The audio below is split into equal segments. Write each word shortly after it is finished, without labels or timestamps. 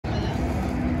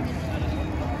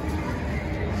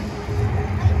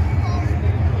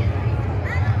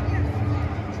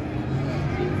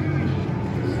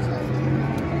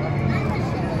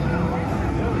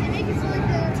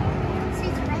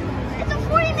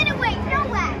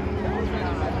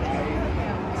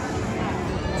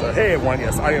Hey everyone,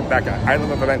 yes, I am back at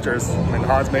Island of Adventures. I'm in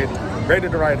Hogsmeade, ready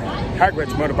to ride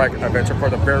Hagrid's motorbike adventure for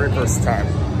the very first time.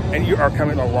 And you are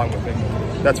coming along with me.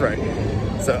 That's right.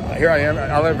 So here I am at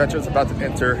Island of Adventures, about to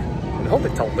enter, and hope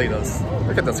they tell us.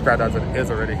 Look at the scratch as it is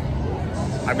already.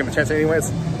 I'm gonna chance it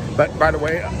anyways. But by the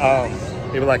way,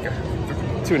 maybe like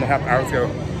 2.5 hours ago,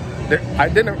 I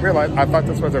didn't realize, I thought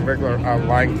this was a regular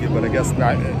line queue, but I guess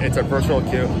not. It's a virtual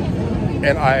queue.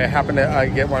 And I happened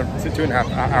to get one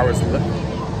 2.5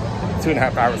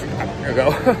 hours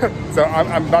ago. So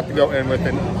I'm about to go in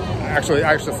within, actually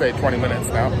I should say 20 minutes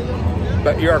now.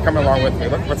 But you are coming along with me.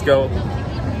 Let's go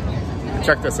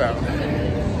check this out.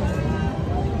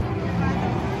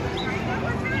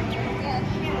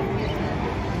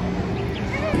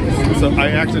 So I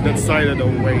actually decided to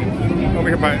wait over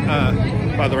here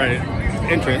by the right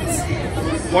entrance,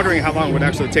 wondering how long it would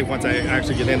actually take once I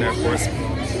actually get in there, of course.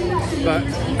 But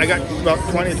I got about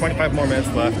 20-25 more minutes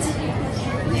left.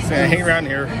 So I hang around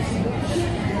here,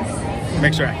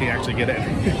 make sure I can actually get in.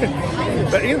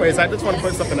 But anyways, I just want to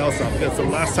point something else up, because the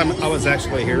last time I was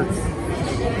actually here,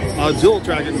 Dual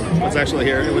Dragon was actually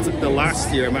here. It was the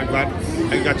last year. I'm glad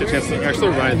I got the chance to actually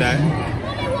ride that.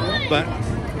 But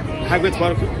Hagrid's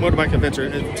motorbike adventure,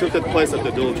 it took the place of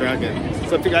the Dual Dragon.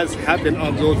 So if you guys have been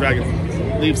on Dual Dragon,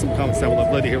 leave some comments down below.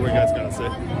 I'd love to hear what you guys gotta say.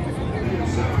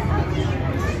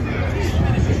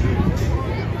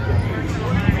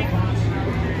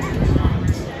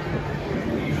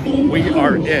 We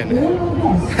are in.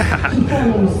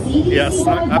 Yes,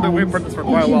 I've been waiting for this for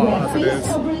quite a while, as it is.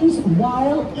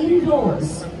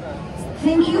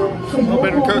 Thank you. A little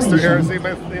bit of a coaster here. See if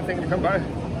anything can come by.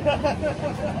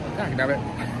 God damn it.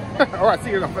 Oh, I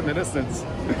see it off in the distance.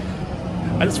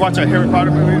 I just watched a Harry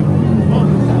Potter movie.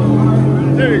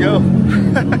 There you go.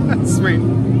 Sweet.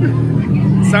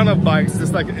 Sound of bikes,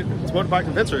 just like it's motorbike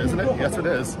adventure, isn't it? Yes, it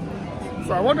is.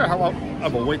 So I wonder how long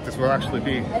of a wait this will actually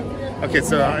be. Okay,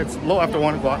 so it's a little after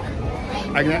 1 o'clock.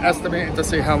 I can estimate to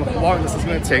see how long this is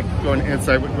going to take going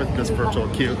inside with this virtual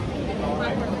queue.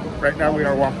 Right now we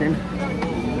are walking.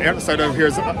 The other side over here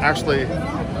is actually,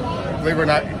 believe it or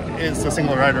not, is a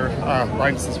single rider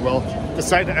lines as well.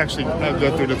 Decided to actually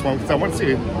go through this one because I want to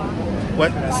see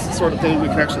what sort of thing we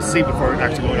can actually see before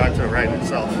actually going on to the ride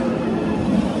itself.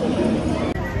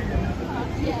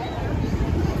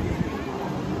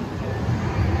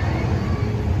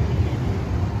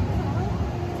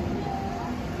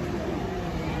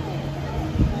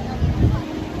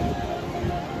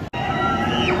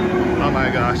 Oh my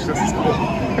gosh, this is cool.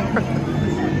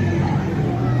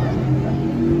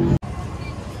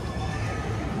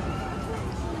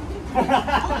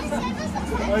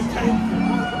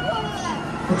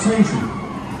 Attention!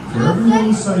 For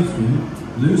everyone's safety,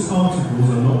 loose articles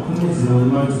are not permitted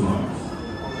on motorbikes.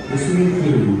 This will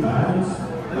include bags,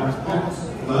 backpacks,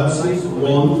 purses,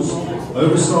 wands,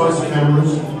 oversized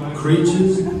cameras,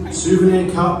 creatures, souvenir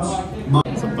cups.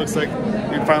 So it looks like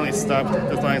we finally stopped,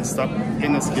 the line stopped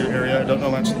in this queue area. I don't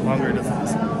know how much longer it is.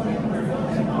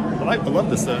 I love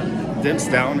this, dips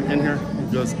down in here,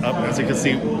 it goes up, as you can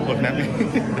see looking at me.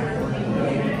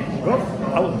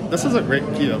 Oh, this is a great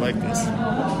queue, I like this.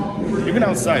 Even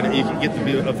outside, you can get the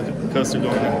view of the coaster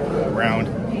going around.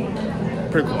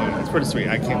 Pretty cool, it's pretty sweet.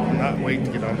 I cannot wait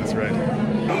to get on this ride.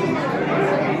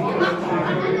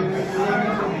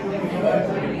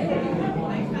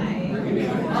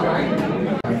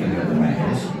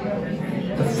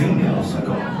 The females have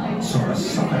got sort of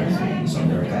sucker things on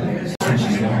their bellies.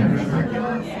 She's wearing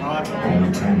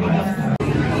only trim left now.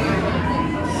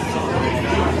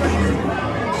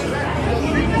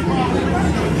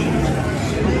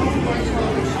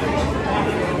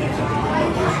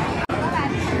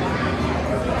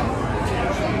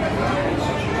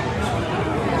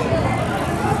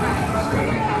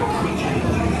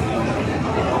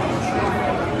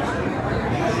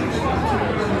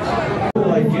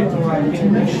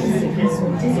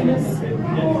 Dizziness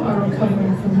or are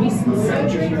recovering from recent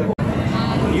surgery.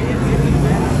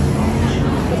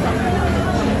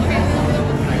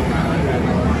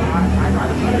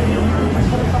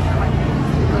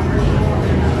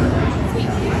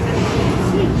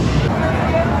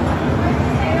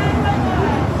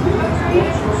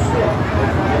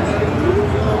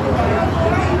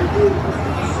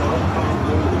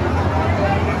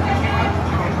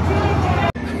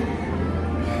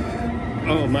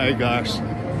 Oh my gosh.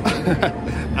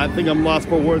 I think I'm lost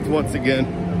for words once again.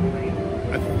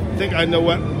 I think I know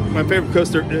what my favorite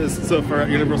coaster is so far at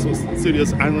Universal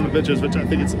Studios Island Adventures, which I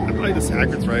think I believe it's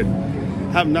Hagrid's ride.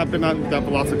 Have not been on that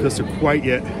Velocicoaster quite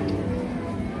yet.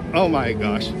 Oh my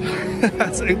gosh,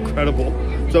 that's incredible.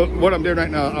 So what I'm doing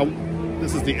right now,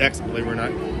 this is the X, believe it or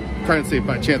not. trying to see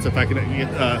by chance if I can get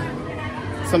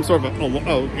some sort of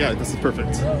oh yeah, this is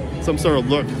perfect. Some sort of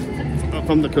look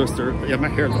from the coaster. Yeah, my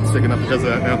hair is sticking up because of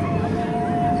that now.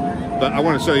 But I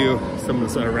want to show you some of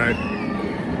this ride.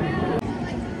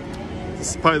 This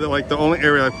is probably like the only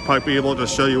area I'd probably be able to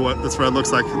show you what this ride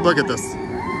looks like. Look at this.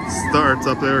 Starts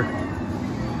up there.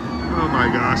 Oh my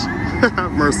gosh.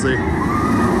 Have mercy.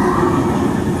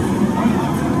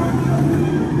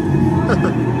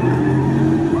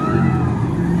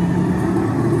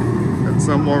 And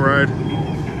some more ride.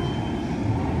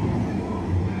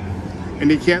 And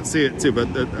you can't see it too,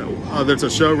 but there's a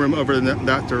showroom over in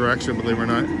that direction, believe it or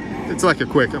not. It's like a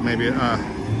quick, maybe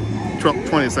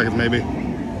 20 seconds maybe.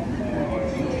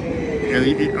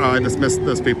 And I just missed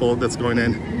those people that's going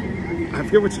in. I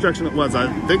forget which direction it was. I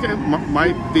think it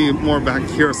might be more back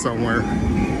here somewhere,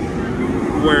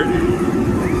 where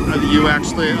you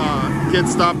actually get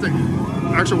stopped.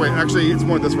 Actually, wait, actually it's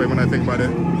more this way when I think about it.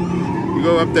 You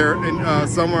go up there and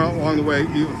somewhere along the way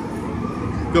you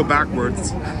go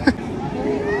backwards.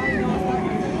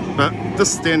 But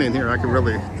just standing here, I could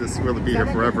really be here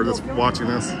forever just watching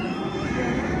this.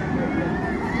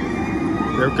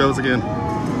 There it goes again.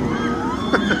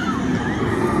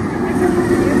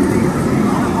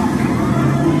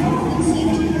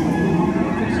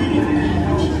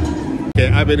 Okay,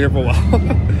 I've been here for a while.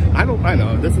 I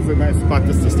know, this is a nice spot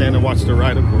just to stand and watch the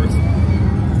ride, of course.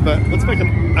 But let's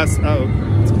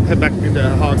head back into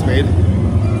Hogsmeade.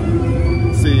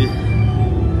 See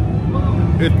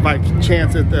if by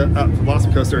chance the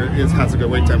Velocicoaster has a good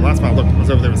wait time. Last time I looked, it was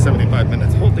over there with 75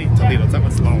 minutes. Holy Toledo, that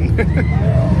was long.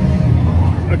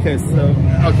 Okay, so,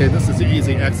 this is the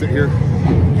easy exit here.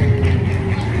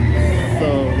 So,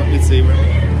 let me see,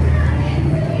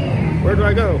 where do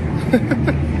I go?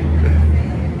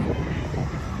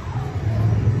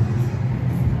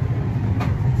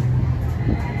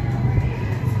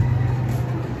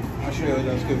 I'll show you what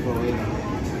that's good for later.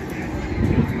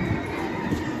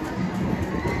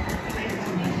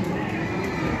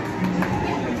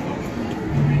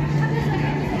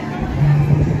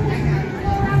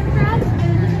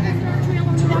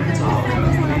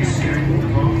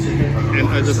 And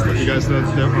I just let you guys know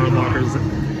there are lockers on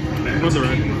the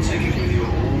ride.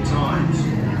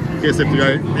 In case if you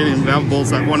got any valuables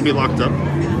that want to be locked up.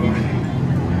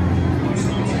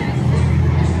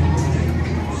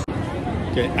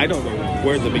 Okay, I don't know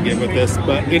where to begin with this,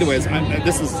 but anyways,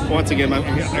 this is once again I'm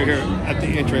here at the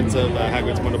entrance of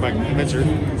Hagrid's Motorbike Adventure.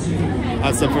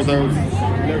 So for those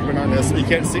who've never been on this, you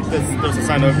can't see this. There's a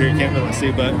sign over here you can't really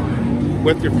see, but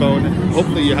with your phone,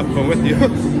 hopefully you have a phone with you.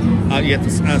 You have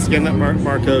to scan that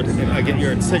barcode and get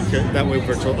your ticket, that way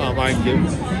virtual line queue.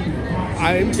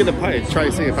 I'm gonna probably try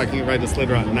to see if I can ride this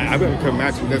later on tonight. I would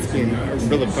imagine this being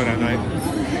really fun at night.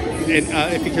 And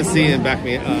if you can see in back of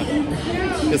me,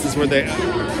 this is where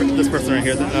this person right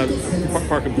here, the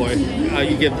park employee,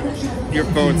 you give your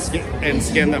phone and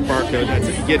scan that barcode, that's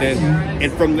it, you get in.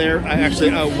 And from there, I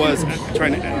actually was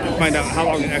trying to find out how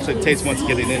long it actually takes once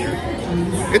getting in here.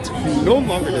 It's no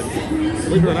longer than,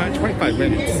 believe it or not, 25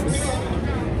 minutes.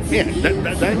 Man,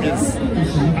 that is,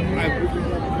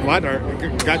 I'm glad I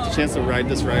got the chance to ride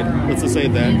this ride. Let's just say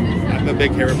that I'm a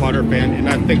big Harry Potter fan, and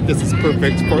I think this is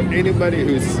perfect for anybody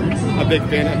who's a big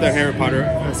fan of the Harry Potter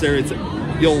series.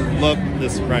 You'll love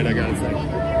this ride, I gotta say.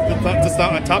 Just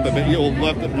on top of it, you'll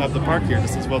love the park here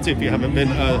just as well too. If you haven't been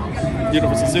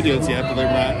Universal Studios yet, believe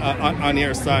it or not, on the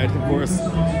other side, of course,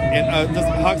 and this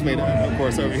Hogsmeade, of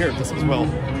course, over here just as well.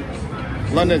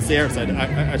 London's the air side.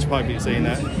 I should probably be saying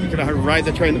that. You can ride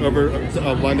the train over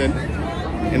to London,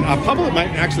 and I probably might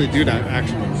actually do that.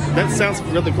 Actually, that sounds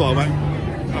really cool. I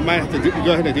might have to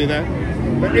go ahead and do that.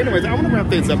 But anyways, I want to wrap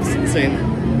things up saying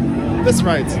this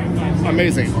ride's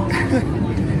amazing.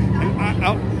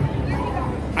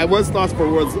 I was lost for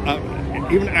words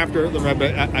even after the ride,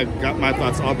 but I got my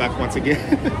thoughts all back once again.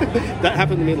 That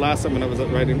happened to me last time when I was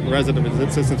riding Resident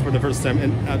Resistance for the first time,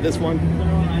 and this one,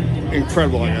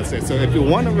 incredible, I gotta say. So if you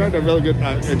want to ride a really good,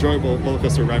 enjoyable roller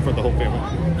coaster ride for the whole family,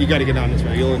 you got to get on this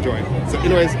ride. You'll enjoy it. So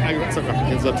anyways, I got some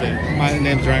things up saying. My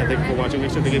name's Ryan. Thank you for watching.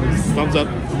 Make sure to give us a thumbs up,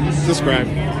 subscribe,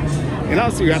 and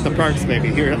I'll see you at the parks maybe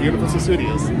here at Universal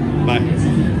Studios. Bye.